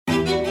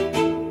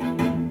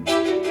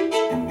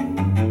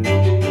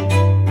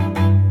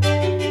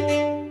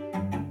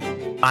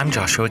I'm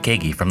Joshua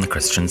Kagi from The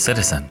Christian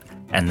Citizen,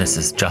 and this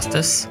is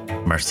Justice,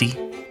 Mercy,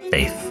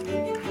 Faith.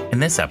 In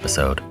this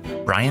episode,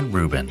 Brian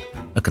Rubin,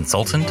 a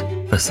consultant,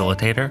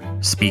 facilitator,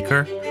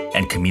 speaker,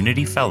 and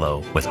community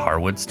fellow with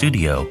Harwood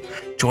Studio,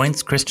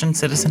 joins Christian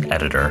Citizen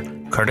editor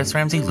Curtis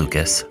Ramsey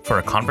Lucas for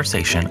a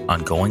conversation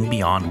on going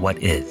beyond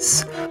what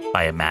is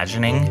by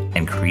imagining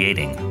and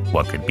creating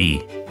what could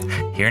be.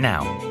 Here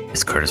now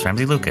is Curtis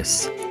Ramsey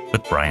Lucas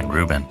with Brian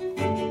Rubin.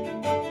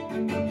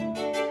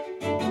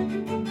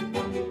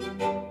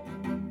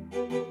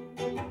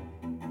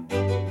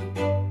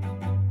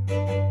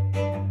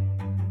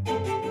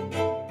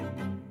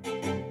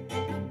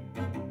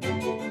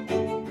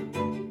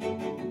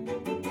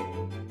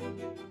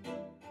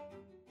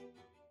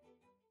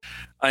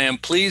 I am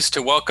pleased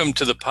to welcome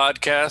to the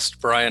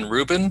podcast Brian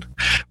Rubin.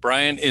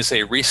 Brian is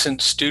a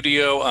recent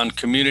Studio on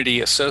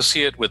Community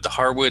associate with the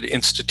Harwood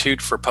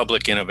Institute for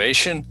Public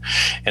Innovation,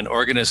 an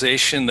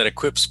organization that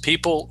equips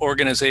people,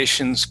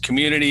 organizations,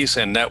 communities,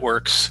 and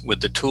networks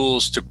with the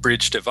tools to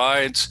bridge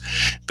divides,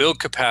 build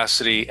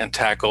capacity, and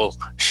tackle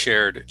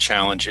shared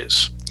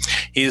challenges.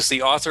 He is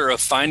the author of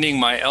Finding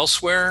My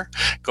Elsewhere,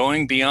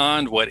 Going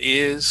Beyond What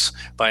Is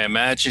by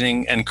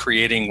Imagining and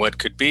Creating What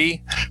Could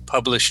Be,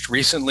 published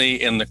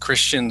recently in The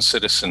Christian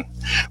Citizen.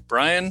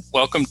 Brian,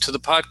 welcome to the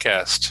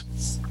podcast.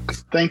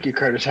 Thank you,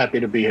 Curtis. Happy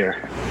to be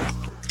here.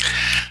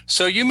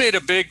 So you made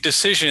a big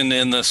decision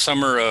in the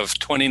summer of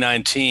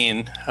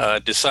 2019,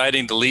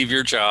 deciding to leave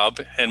your job.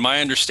 And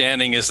my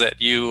understanding is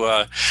that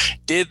you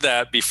did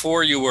that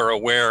before you were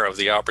aware of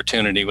the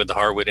opportunity with the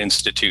Harwood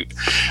Institute.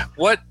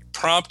 What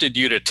prompted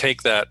you to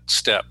take that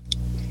step?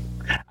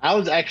 I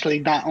was actually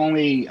not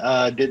only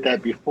did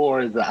that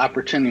before the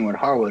opportunity with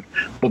Harwood,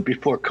 but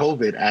before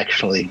COVID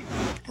actually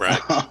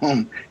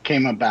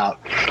came about.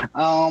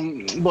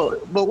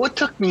 But what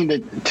took me to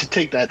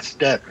take that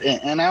step,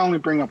 and I only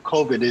bring up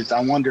COVID, is I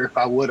wonder if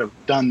I would have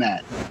done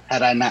that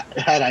had I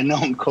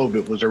known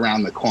COVID was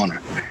around the corner.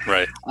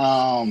 Right.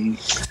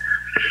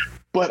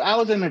 But I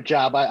was in a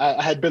job. I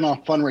had been on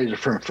a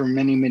fundraiser for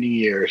many, many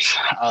years,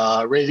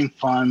 raising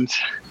funds.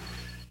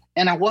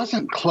 And I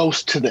wasn't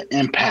close to the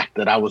impact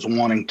that I was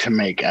wanting to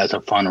make as a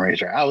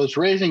fundraiser. I was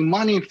raising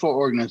money for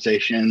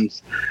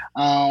organizations,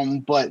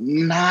 but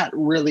not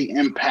really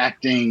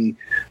impacting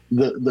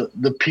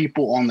the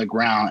people on the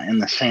ground in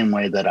the same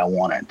way that I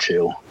wanted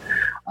to.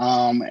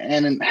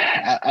 And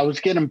I was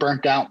getting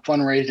burnt out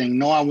fundraising,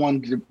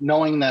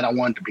 knowing that I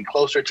wanted to be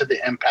closer to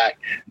the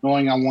impact,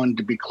 knowing I wanted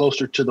to be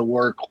closer to the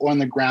work on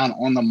the ground,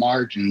 on the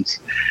margins.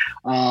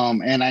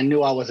 And I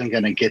knew I wasn't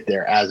going to get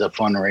there as a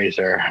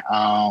fundraiser.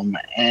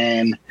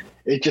 And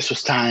it just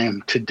was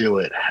time to do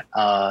it.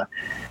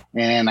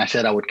 And I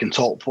said I would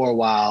consult for a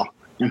while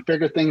and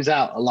figure things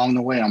out along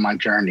the way on my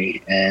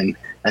journey. And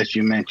as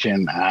you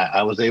mentioned,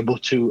 I was able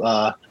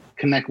to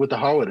connect with the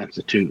Harwood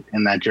Institute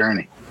in that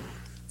journey.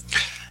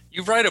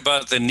 You write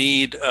about the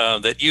need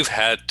that you've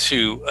had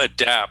to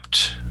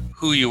adapt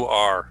who you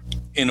are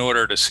in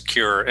order to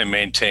secure and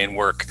maintain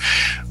work.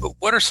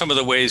 What are some of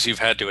the ways you've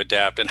had to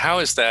adapt, and how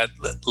has that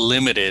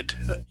limited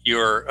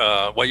your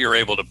what you're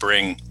able to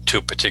bring to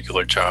a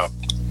particular job?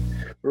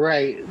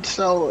 Right.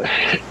 So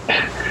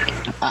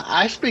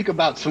I speak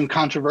about some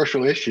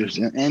controversial issues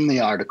in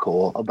the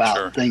article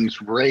about things,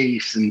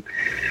 race, and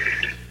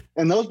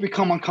those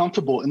become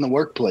uncomfortable in the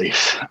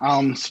workplace,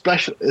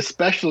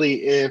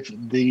 especially if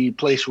the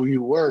place where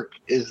you work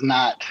is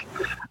not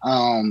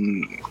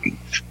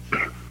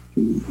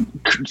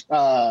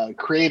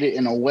created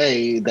in a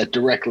way that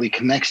directly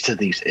connects to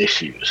these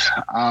issues.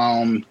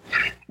 And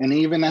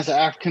even as an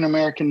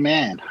African-American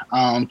man,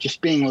 just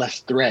being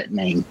less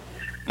threatening,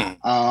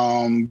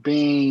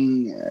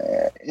 being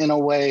in a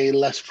way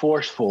less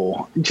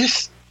forceful,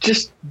 just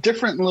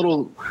different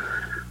little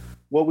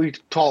what we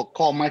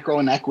call micro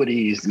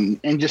inequities,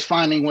 and just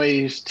finding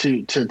ways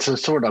to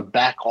sort of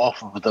back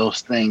off of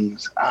those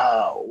things.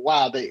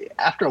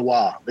 After a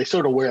while, they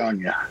sort of wear on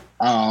you,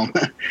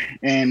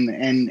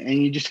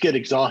 and you just get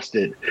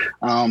exhausted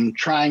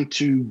trying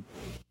to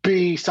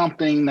be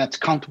something that's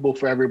comfortable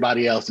for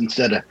everybody else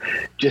instead of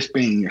just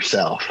being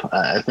yourself.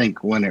 I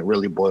think when it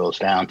really boils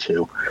down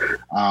to,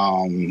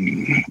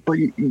 but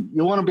you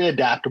want to be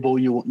adaptable.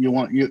 You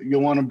want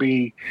to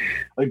be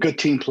a good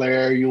team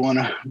player. You want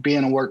to be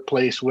in a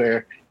workplace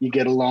where you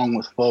get along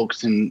with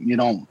folks and you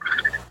don't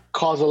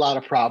cause a lot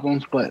of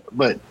problems. But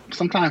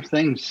sometimes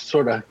things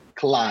sort of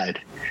collide,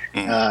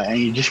 and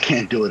you just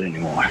can't do it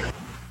anymore.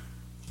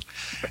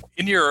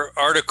 In your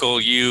article,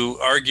 you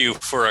argue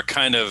for a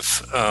kind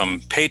of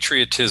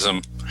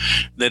patriotism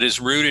that is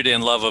rooted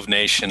in love of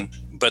nation,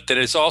 but that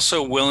is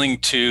also willing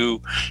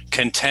to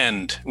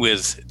contend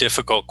with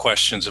difficult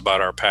questions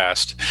about our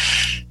past.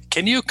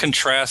 Can you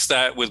contrast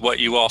that with what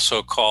you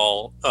also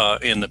call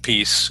in the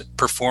piece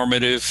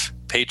performative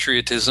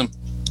patriotism?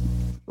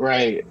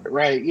 Right.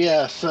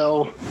 Yeah.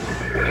 So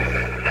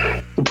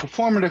the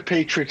performative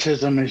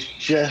patriotism is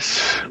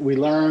just, we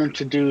learn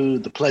to do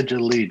the Pledge of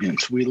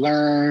Allegiance. We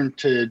learn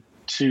to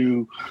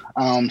to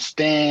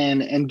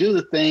stand and do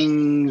the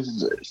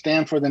things,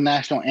 stand for the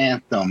national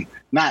anthem,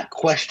 not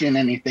question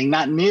anything,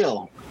 not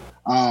kneel,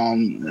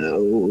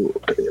 and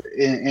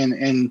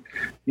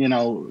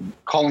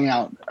calling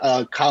out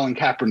Colin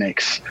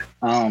Kaepernick's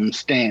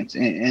stance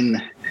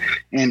in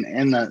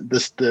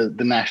the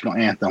national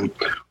anthem.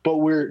 But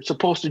we're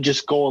supposed to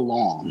just go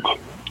along.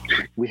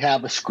 We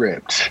have a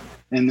script,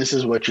 and this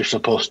is what you're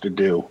supposed to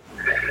do.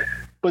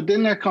 But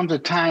then there comes a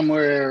time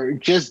where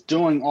just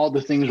doing all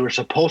the things we're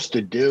supposed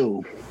to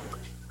do,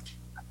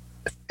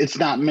 it's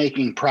not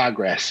making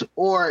progress,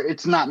 or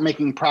it's not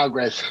making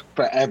progress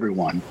for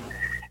everyone.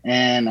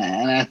 And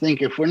I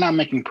think if we're not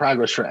making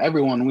progress for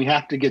everyone, we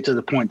have to get to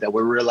the point that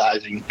we're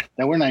realizing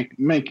that we're not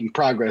making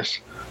progress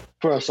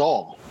for us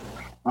all.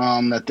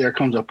 That there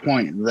comes a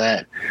point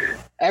that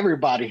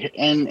everybody,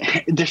 and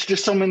there's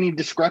just so many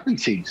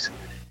discrepancies.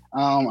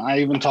 I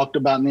even talked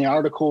about in the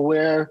article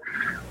where,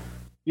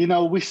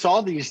 we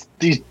saw these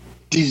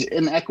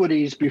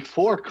inequities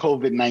before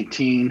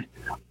COVID-19,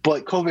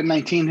 but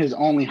COVID-19 has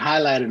only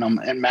highlighted them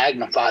and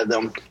magnified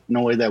them in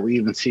a way that we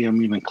even see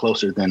them even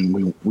closer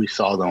than we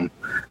saw them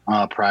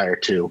prior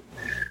to.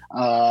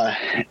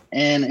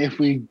 And if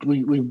we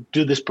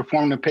do this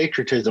performative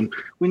patriotism,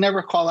 we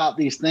never call out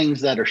these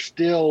things that are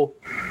still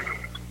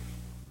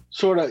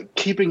sort of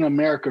keeping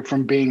America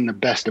from being the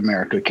best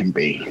America can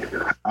be.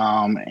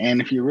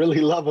 And if you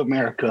really love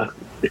America,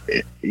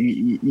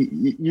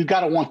 you got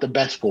to want the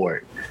best for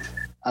it,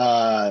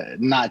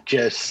 not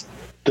just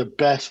the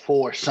best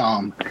for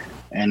some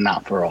and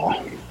not for all.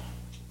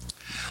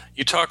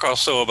 You talk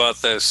also about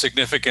the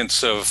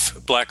significance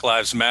of Black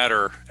Lives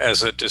Matter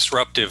as a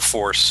disruptive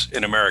force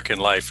in American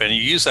life, and you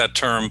use that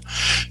term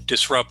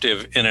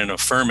disruptive in an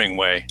affirming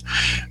way.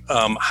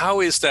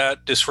 How is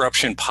that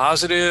disruption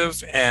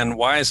positive, and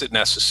why is it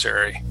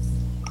necessary?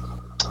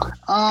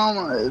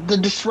 The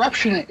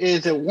disruption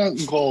is it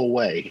won't go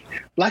away.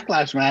 Black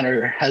Lives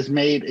Matter has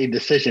made a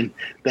decision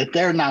that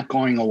they're not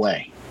going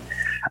away,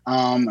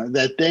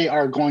 that they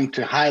are going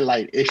to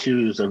highlight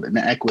issues of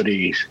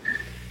inequities.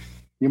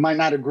 You might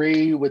not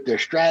agree with their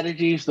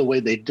strategies, the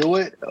way they do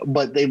it,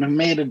 but they've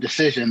made a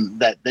decision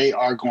that they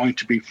are going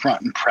to be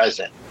front and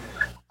present.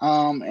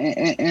 And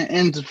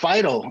it's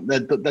vital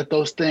that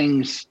those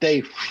things stay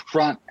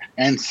front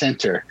and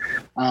center,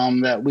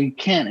 that we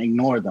can't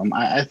ignore them.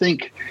 I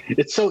think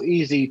it's so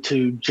easy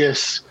to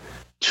just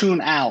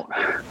tune out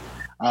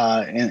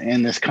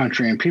in this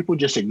country, and people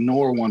just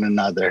ignore one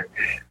another.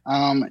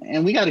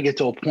 And we got to get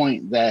to a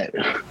point that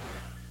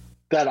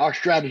our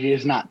strategy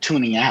is not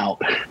tuning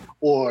out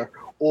or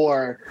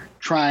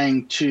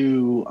trying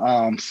to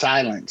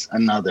silence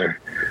another.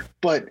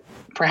 But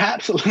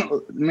perhaps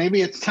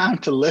maybe it's time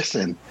to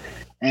listen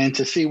and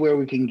to see where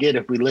we can get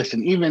if we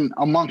listen, even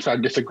amongst our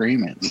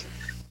disagreements,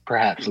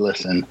 perhaps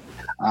listen.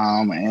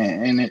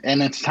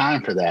 And it's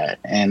time for that.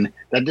 And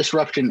that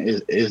disruption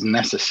is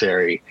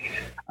necessary.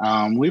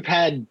 We've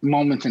had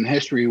moments in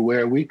history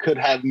where we could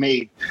have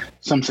made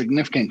some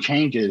significant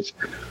changes,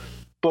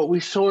 but we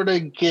sort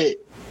of get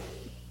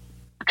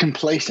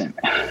complacent.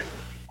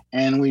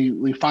 And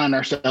we find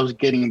ourselves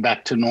getting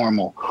back to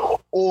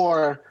normal,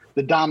 or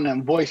the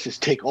dominant voices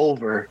take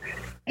over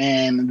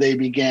and they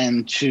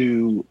begin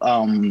to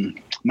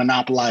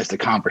monopolize the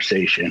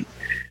conversation.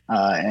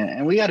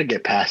 And we got to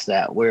get past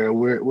that, where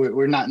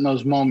we're not in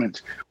those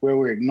moments where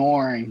we're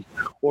ignoring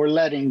or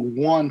letting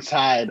one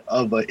side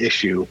of an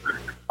issue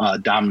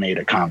dominate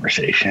a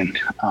conversation.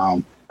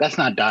 That's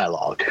not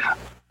dialogue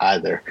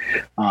either.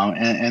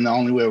 And the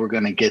only way we're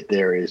going to get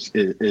there is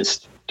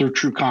through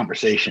true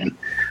conversation,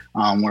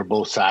 where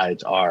both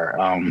sides are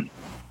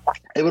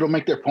able to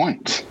make their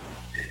points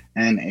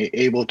and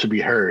able to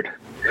be heard.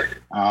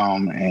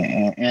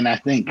 And I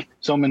think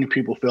so many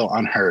people feel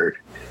unheard.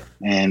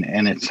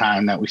 And it's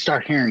time that we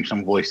start hearing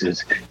some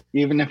voices,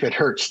 even if it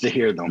hurts to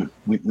hear them.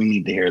 We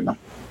need to hear them.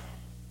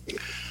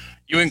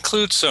 You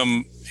include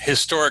some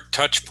historic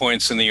touch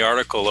points in the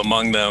article,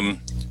 among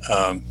them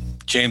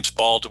James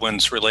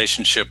Baldwin's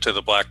relationship to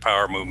the Black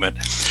Power movement.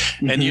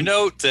 Mm-hmm. And you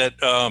note that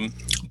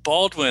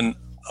Baldwin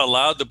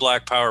allowed the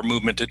Black Power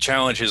movement to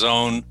challenge his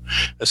own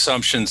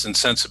assumptions and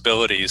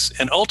sensibilities,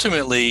 and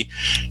ultimately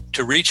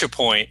to reach a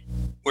point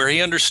where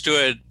he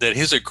understood that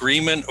his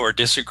agreement or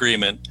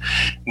disagreement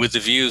with the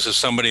views of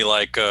somebody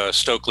like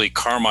Stokely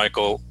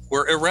Carmichael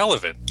were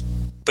irrelevant,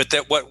 but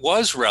that what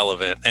was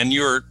relevant, and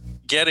you're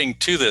getting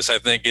to this, I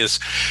think, is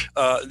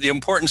the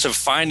importance of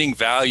finding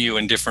value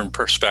in different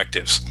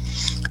perspectives.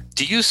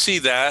 Do you see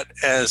that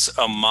as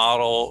a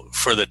model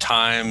for the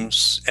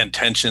times and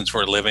tensions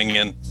we're living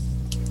in,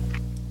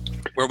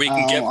 where we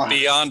can get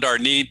beyond our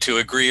need to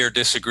agree or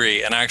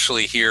disagree and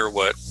actually hear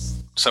what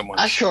someone?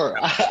 I sure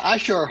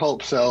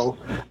hope so.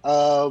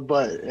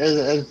 But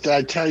as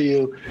I tell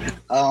you,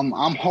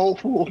 I'm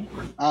hopeful,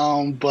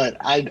 but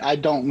I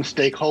don't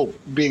mistake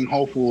being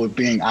hopeful with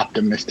being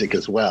optimistic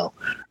as well,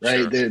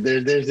 right? Sure.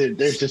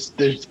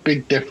 There's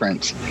big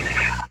difference.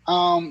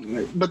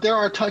 But there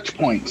are touch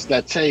points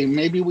that say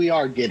maybe we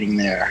are getting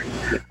there.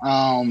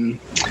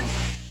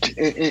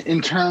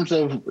 in terms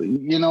of,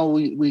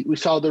 we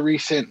saw the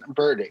recent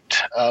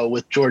verdict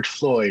with George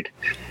Floyd.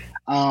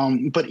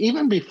 But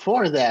even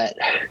before that,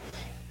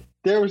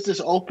 there was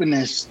this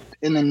openness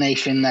in the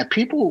nation that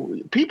people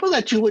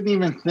that you wouldn't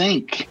even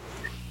think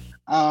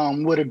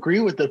would agree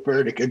with the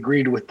verdict,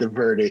 agreed with the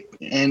verdict.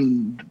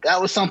 And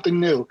that was something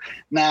new.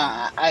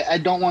 Now, I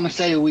don't want to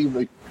say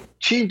we've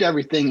achieved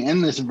everything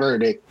in this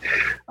verdict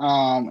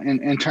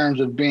in terms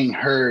of being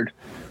heard,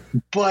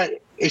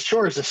 but it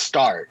sure is a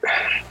start.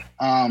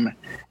 And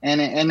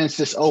it's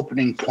this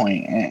opening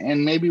point,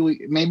 and maybe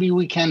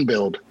we can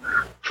build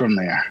from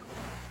there.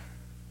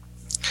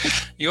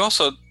 You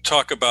also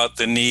talk about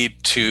the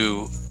need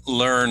to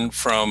learn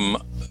from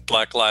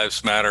Black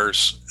Lives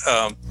Matter's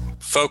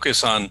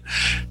focus on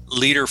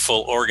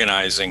leaderful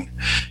organizing.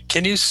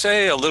 Can you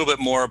say a little bit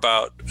more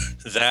about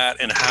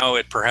that and how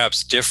it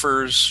perhaps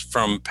differs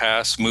from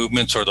past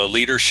movements or the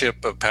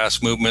leadership of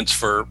past movements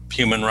for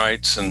human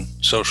rights and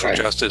social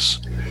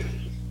justice?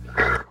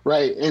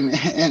 Right.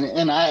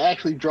 And I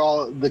actually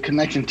draw the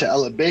connection to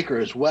Ella Baker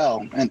as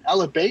well. And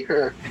Ella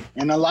Baker,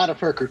 in a lot of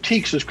her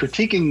critiques, was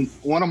critiquing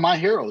one of my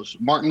heroes,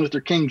 Martin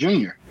Luther King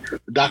Jr.,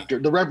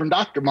 the Reverend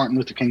Dr. Martin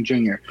Luther King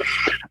Jr.,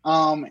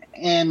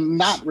 and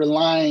not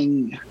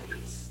relying,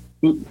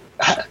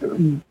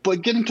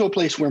 but getting to a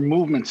place where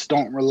movements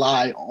don't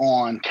rely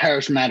on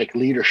charismatic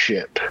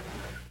leadership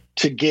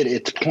to get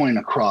its point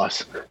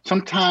across.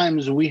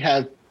 Sometimes we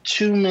have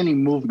too many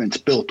movements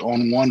built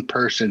on one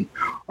person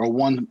or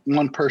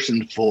one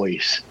person's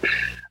voice.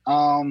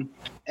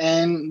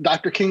 And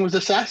Dr. King was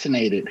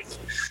assassinated.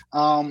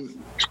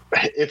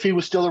 If he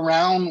was still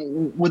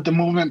around, would the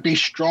movement be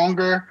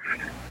stronger?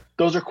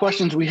 Those are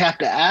questions we have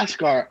to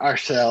ask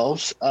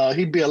ourselves.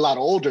 He'd be a lot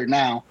older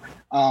now.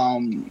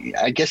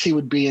 I guess he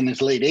would be in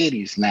his late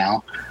 80s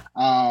now.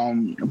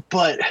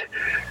 But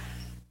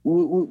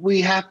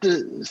we have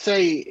to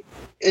say,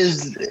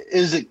 is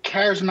it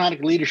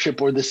charismatic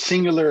leadership or the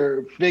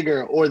singular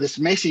figure or this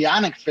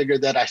messianic figure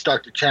that I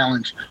start to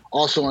challenge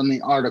also in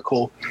the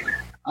article?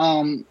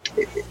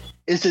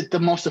 Is it the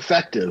most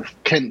effective?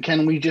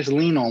 Can we just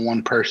lean on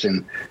one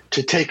person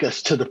to take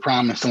us to the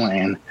promised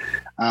land?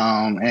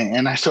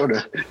 And I sort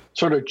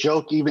of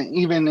joke,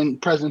 even in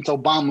President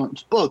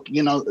Obama's book,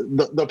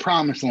 the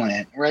promised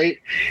land, right?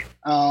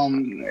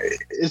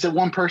 Is it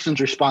one person's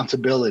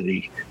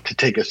responsibility to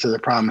take us to the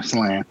promised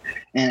land?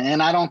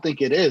 And I don't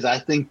think it is. I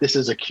think this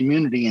is a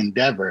community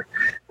endeavor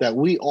that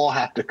we all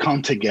have to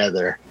come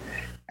together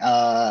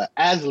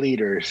as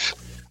leaders,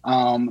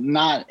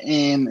 not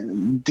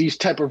in these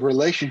type of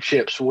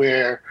relationships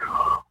where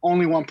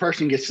only one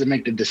person gets to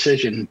make the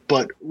decision,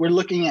 but we're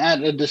looking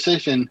at a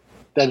decision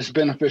that is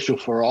beneficial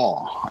for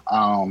all.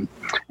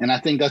 And I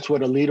think that's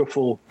what a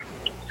leaderful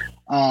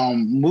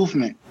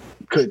movement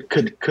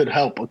could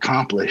help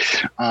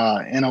accomplish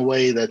in a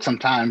way that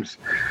sometimes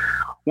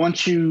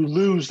once you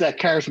lose that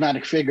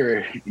charismatic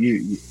figure,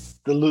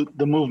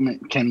 the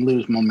movement can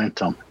lose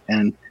momentum,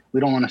 and we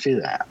don't want to see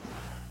that.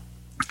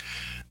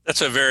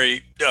 That's a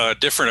very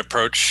different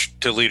approach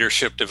to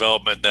leadership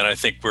development than I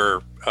think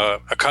we're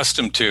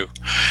accustomed to.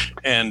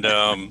 And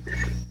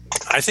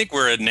I think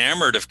we're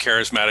enamored of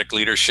charismatic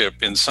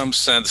leadership in some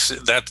sense.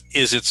 That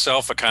is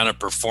itself a kind of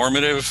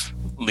performative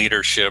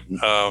leadership.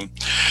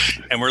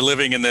 And we're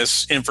living in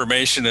this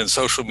information and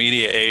social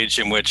media age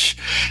in which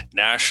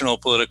national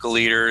political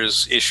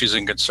leaders, issues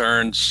and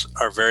concerns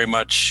are very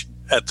much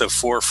at the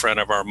forefront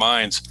of our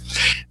minds.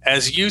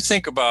 As you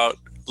think about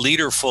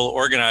leaderful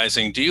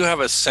organizing, do you have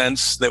a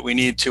sense that we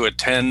need to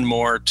attend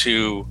more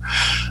to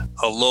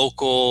a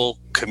local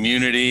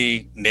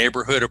community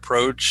neighborhood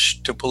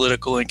approach to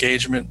political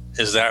engagement?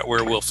 Is that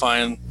where we'll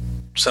find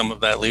some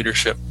of that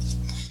leadership?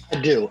 I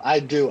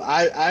do.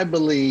 I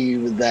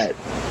believe that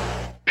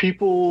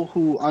people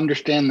who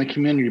understand the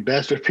community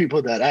best are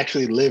people that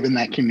actually live in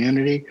that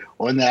community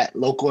or in that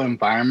local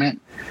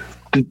environment.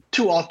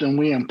 Too often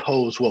we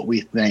impose what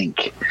we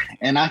think.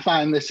 And I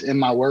find this in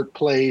my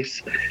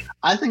workplace.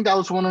 I think that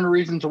was one of the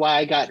reasons why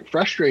I got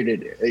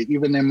frustrated,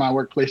 even in my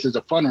workplace as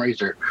a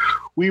fundraiser.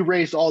 We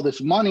raised all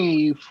this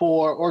money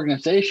for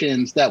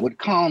organizations that would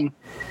come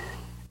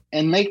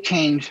and make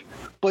change,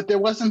 but there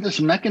wasn't this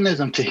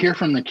mechanism to hear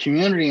from the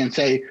community and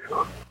say,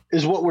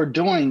 is what we're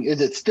doing,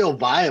 is it still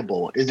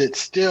viable? Is it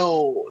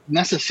still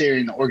necessary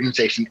in the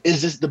organization?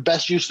 Is this the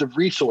best use of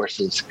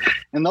resources?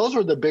 And those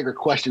were the bigger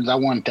questions I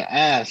wanted to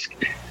ask,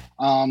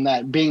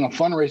 that being a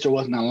fundraiser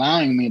wasn't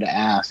allowing me to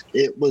ask.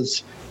 It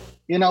was,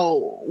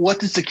 what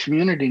does the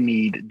community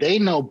need? They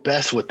know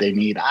best what they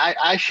need.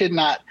 I should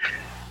not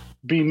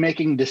be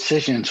making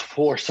decisions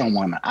for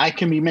someone. I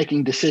can be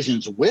making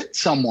decisions with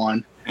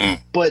someone,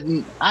 but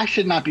I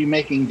should not be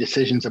making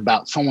decisions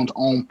about someone's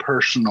own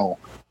personal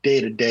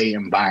day-to-day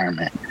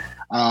environment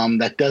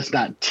that does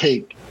not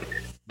take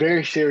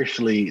very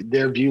seriously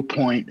their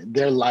viewpoint,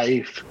 their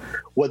life,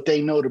 what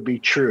they know to be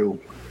true.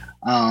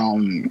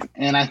 And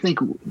I think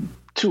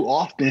too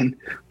often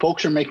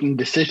folks are making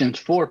decisions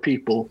for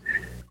people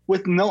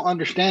with no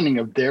understanding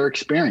of their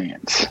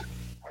experience.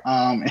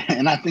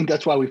 And I think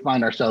that's why we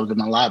find ourselves in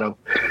a lot of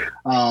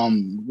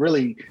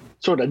really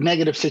sort of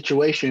negative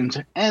situations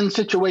and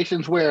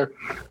situations where,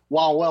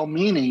 while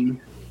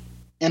well-meaning,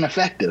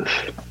 ineffective,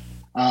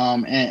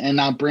 and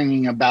not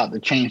bringing about the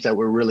change that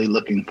we're really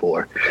looking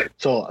for.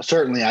 So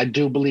certainly I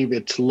do believe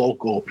it's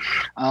local,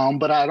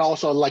 but I'd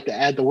also like to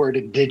add the word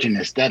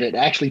indigenous, that it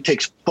actually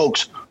takes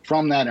folks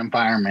from that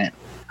environment,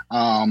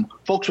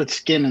 folks with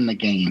skin in the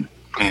game.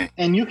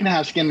 And you can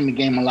have skin in the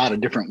game a lot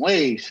of different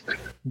ways,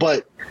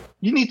 but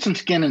you need some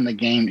skin in the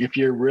game if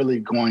you're really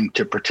going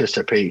to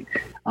participate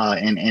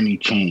in any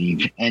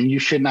change. And you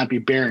should not be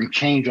bearing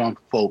change on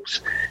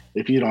folks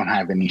if you don't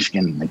have any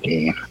skin in the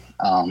game,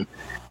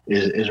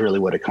 is really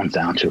what it comes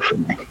down to for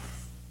me.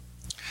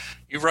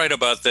 You write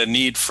about the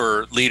need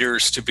for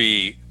leaders to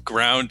be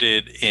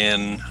grounded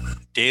in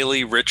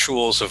daily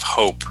rituals of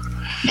hope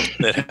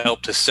that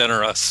help to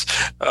center us.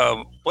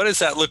 What does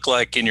that look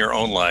like in your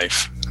own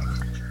life?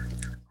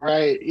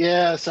 Right.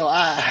 Yeah. So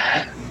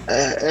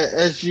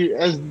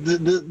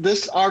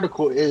this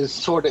article is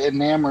sort of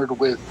enamored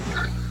with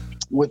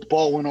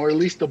Baldwin, or at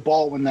least the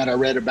Baldwin that I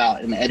read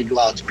about in Eddie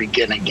Glaude's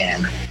Begin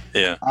Again.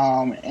 Yeah.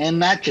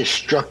 And that just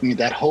struck me,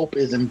 that hope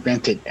is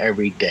invented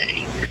every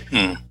day.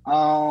 And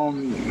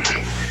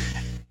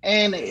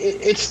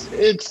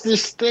it's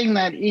this thing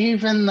that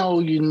even though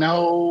you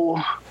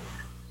know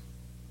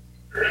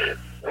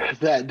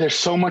that there's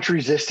so much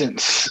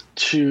resistance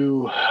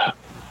to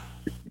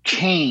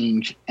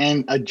change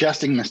and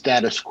adjusting the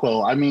status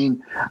quo. I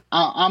mean,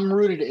 I'm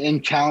rooted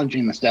in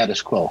challenging the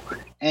status quo,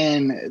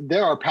 and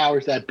there are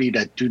powers that be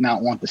that do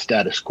not want the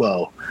status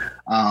quo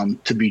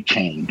to be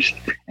changed.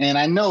 And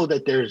I know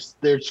that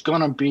there's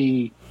going to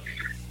be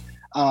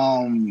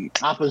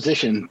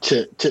opposition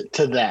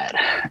to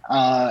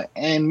that.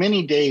 And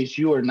many days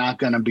you are not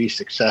going to be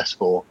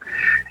successful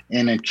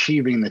in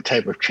achieving the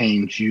type of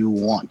change you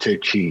want to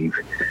achieve.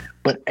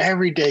 But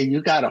every day you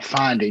got to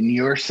find in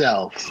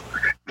yourself,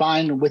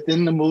 find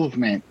within the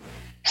movement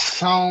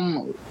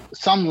some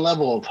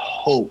level of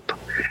hope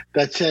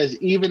that says,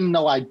 even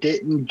though I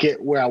didn't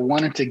get where I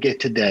wanted to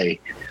get today,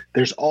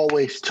 there's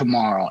always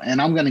tomorrow.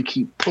 And I'm going to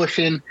keep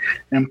pushing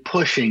and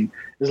pushing.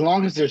 As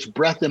long as there's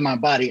breath in my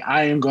body,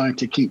 I am going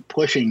to keep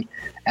pushing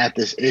at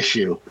this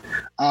issue.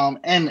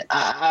 And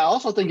I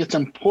also think it's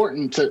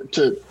important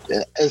to,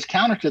 as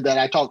counter to that,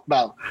 I talked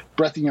about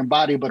breath in your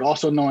body, but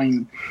also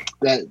knowing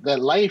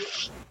that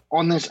life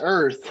on this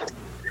earth,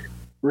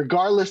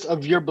 regardless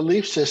of your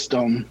belief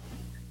system,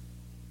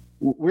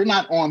 we're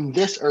not on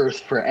this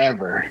earth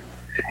forever.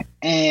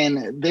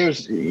 And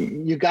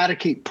you got to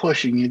keep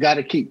pushing. You got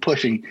to keep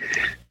pushing.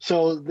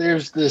 So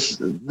there's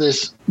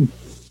this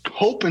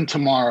hope in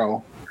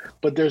tomorrow,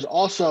 but there's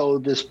also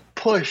this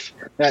push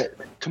that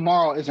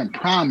tomorrow isn't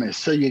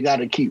promised. So you got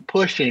to keep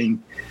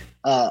pushing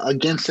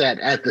against that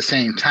at the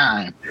same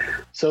time.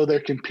 So they're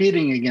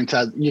competing against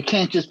us. You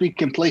can't just be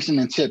complacent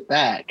and sit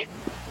back,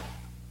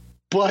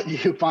 but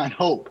you find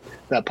hope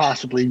that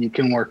possibly you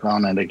can work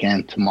on it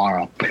again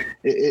tomorrow.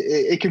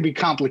 It can be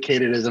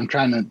complicated as I'm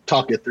trying to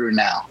talk it through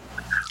now,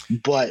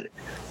 but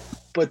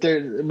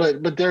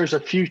there's a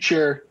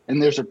future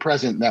and there's a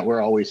present that we're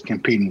always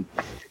competing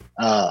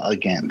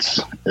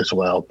against as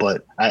well.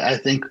 But I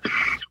think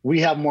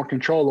we have more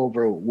control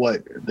over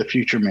what the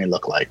future may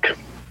look like.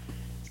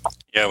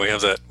 Yeah,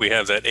 we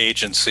have that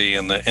agency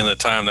in the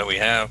time that we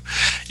have.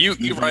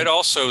 You write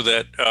also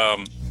that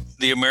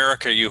the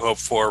America you hope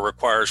for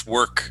requires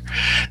work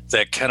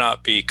that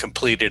cannot be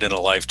completed in a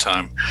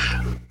lifetime.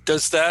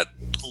 Does that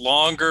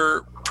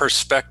longer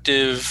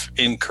perspective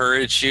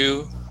encourage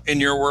you in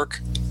your work?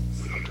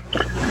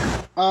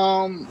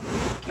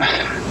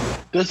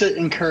 Does it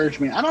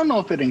encourage me? I don't know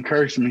if it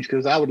encourages me,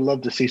 because I would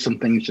love to see some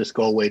things just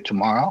go away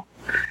tomorrow,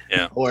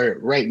 or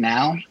right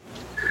now.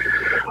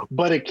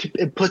 But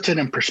it puts it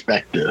in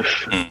perspective.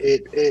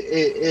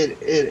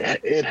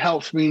 It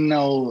helps me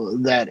know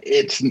that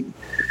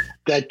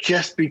that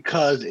just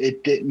because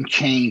it didn't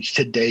change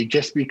today,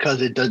 just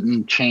because it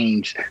doesn't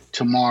change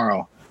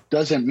tomorrow,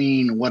 doesn't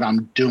mean what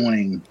I'm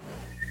doing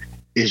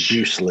is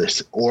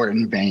useless or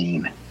in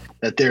vain.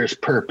 That there's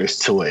purpose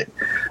to it.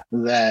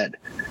 That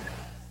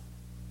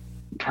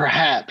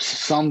perhaps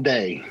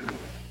someday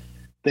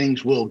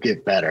things will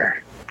get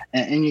better.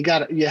 And you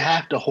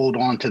have to hold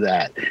on to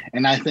that.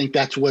 And I think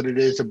that's what it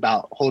is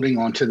about, holding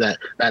on to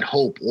that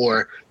hope,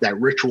 or that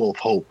ritual of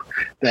hope,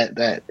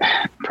 that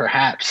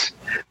perhaps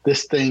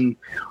this thing,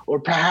 or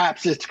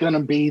perhaps it's going to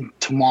be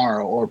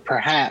tomorrow, or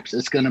perhaps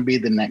it's going to be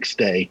the next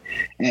day,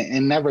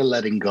 and never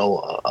letting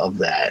go of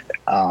that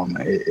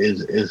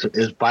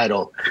is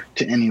vital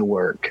to any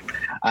work.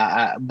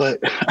 But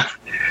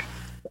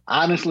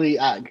honestly,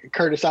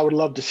 Curtis, I would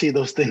love to see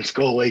those things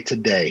go away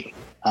today.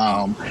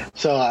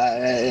 So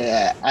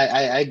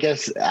I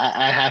guess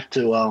I have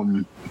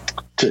to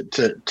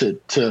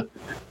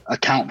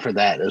account for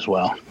that as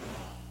well.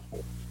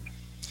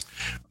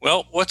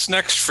 Well, what's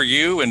next for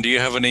you, and do you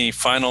have any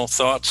final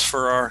thoughts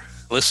for our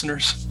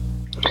listeners?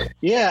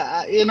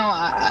 Yeah,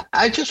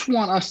 I just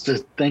want us to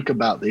think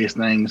about these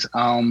things.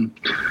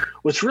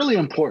 what's really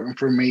important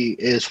for me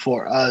is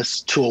for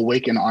us to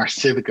awaken our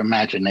civic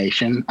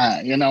imagination.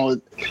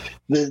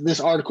 This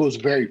article is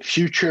very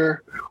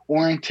future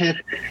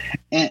oriented,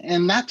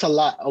 and that's a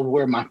lot of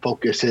where my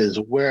focus is,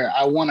 where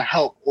I want to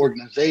help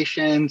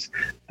organizations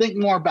think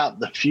more about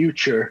the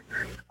future,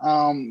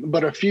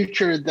 but a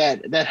future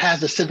that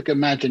has a civic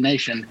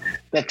imagination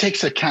that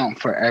takes account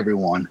for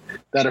everyone,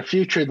 that a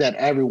future that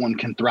everyone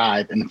can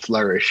thrive and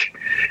flourish.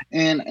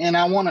 And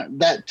I want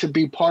that to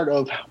be part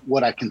of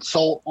what I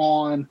consult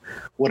on,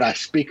 what I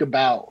speak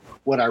about,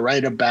 what I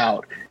write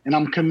about, and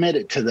I'm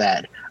committed to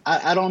that.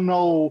 I don't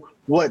know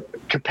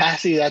what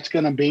capacity that's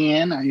going to be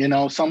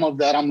in. Some of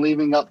that I'm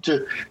leaving up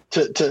to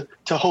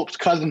Hope's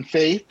cousin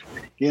Faith.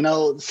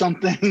 Some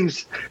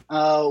things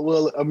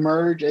will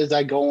emerge as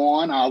I go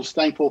on. I was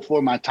thankful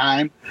for my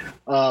time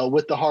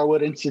with the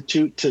Harwood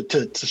Institute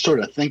to sort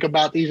of think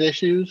about these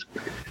issues.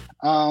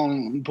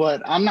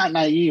 But I'm not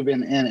naive,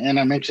 and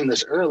I mentioned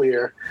this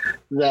earlier,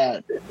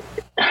 that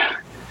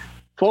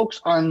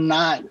folks are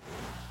not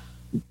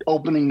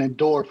opening the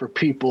door for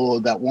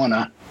people that want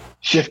to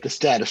shift the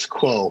status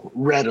quo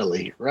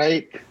readily,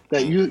 right?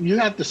 That you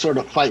have to sort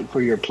of fight for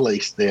your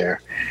place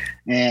there.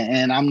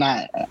 And I'm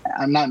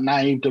not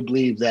naive to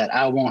believe that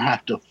I won't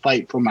have to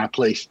fight for my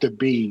place to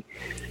be,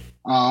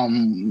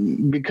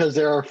 because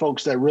there are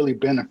folks that really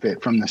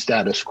benefit from the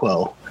status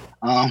quo,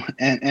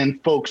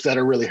 and folks that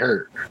are really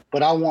hurt.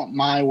 But I want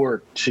my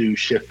work to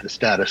shift the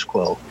status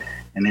quo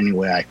in any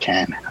way I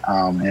can.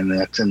 And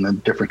that's in the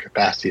different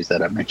capacities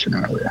that I mentioned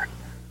earlier.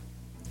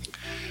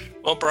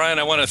 Well, Brian,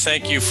 I want to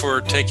thank you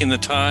for taking the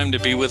time to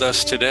be with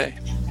us today.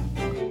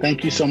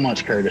 Thank you so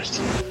much, Curtis.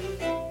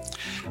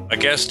 My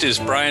guest is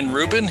Brian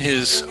Rubin.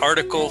 His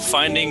article,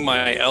 Finding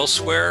My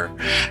Elsewhere,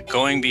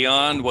 Going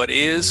Beyond What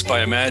Is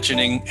by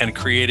Imagining and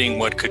Creating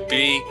What Could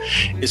Be,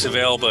 is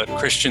available at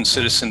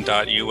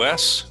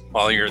christiancitizen.us.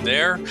 While you're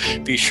there,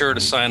 be sure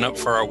to sign up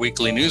for our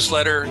weekly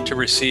newsletter to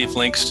receive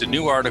links to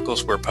new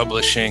articles we're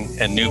publishing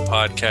and new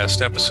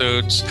podcast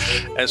episodes,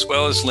 as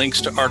well as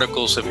links to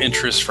articles of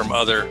interest from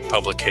other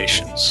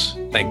publications.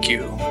 Thank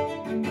you.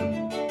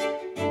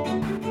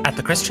 At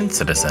The Christian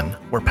Citizen,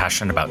 we're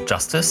passionate about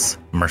justice,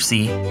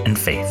 mercy, and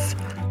faith.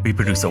 We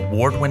produce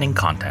award-winning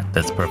content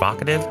that's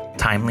provocative,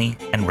 timely,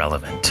 and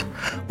relevant.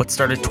 What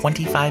started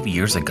 25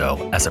 years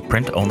ago as a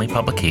print-only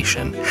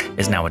publication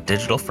is now a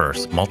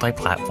digital-first,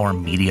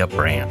 multi-platform media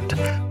brand.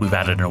 We've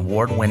added an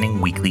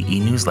award-winning weekly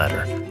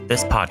e-newsletter,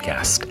 this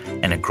podcast,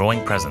 and a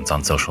growing presence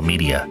on social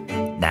media.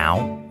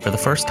 Now, for the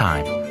first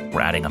time,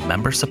 we're adding a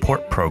member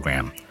support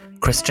program,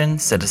 Christian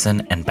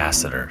Citizen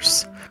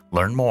Ambassadors.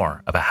 Learn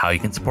more about how you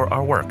can support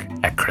our work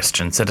at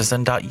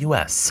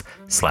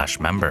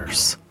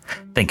christiancitizen.us/members.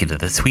 Thank you to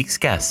this week's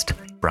guest,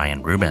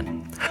 Brian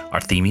Rubin.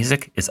 Our theme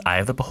music is Eye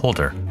of the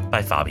Beholder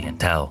by Fabian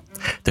Tell.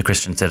 The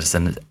Christian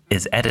Citizen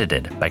is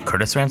edited by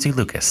Curtis Ramsey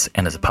Lucas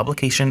and is a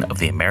publication of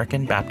the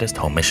American Baptist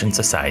Home Mission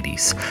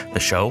Societies. The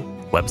show,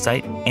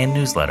 website, and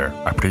newsletter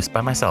are produced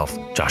by myself,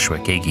 Joshua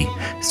Kagi.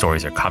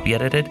 Stories are copy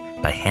edited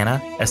by Hannah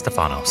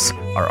Estefanos.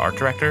 Our art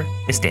director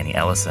is Danny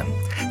Ellison.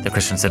 The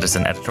Christian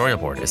Citizen editorial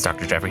board is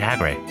Dr. Jeffrey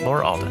Hagray,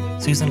 Laura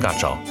Alden, Susan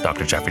Gottschall,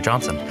 Dr. Jeffrey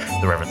Johnson,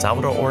 the Reverend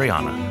Salvador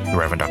Oriana, the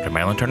Reverend Dr.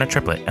 Marilyn Turner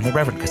Triplett, and the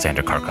Reverend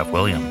Cassandra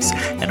Karkov-Williams.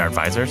 And our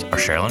advisors are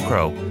Sherilyn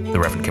Crow, the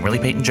Reverend Kimberly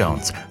Peyton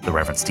Jones, the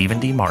Reverend Stephen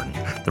D. Martin,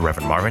 the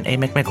Reverend Marvin A.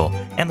 McMickle,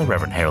 and the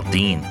Reverend Harold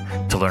Dean.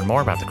 To learn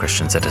more about the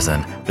Christian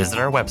Citizen, visit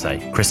our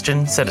website,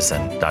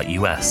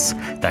 christiancitizen.us.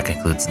 That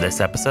concludes this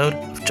episode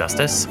of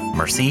Justice,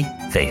 Mercy,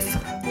 Faith.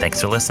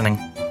 Thanks for listening.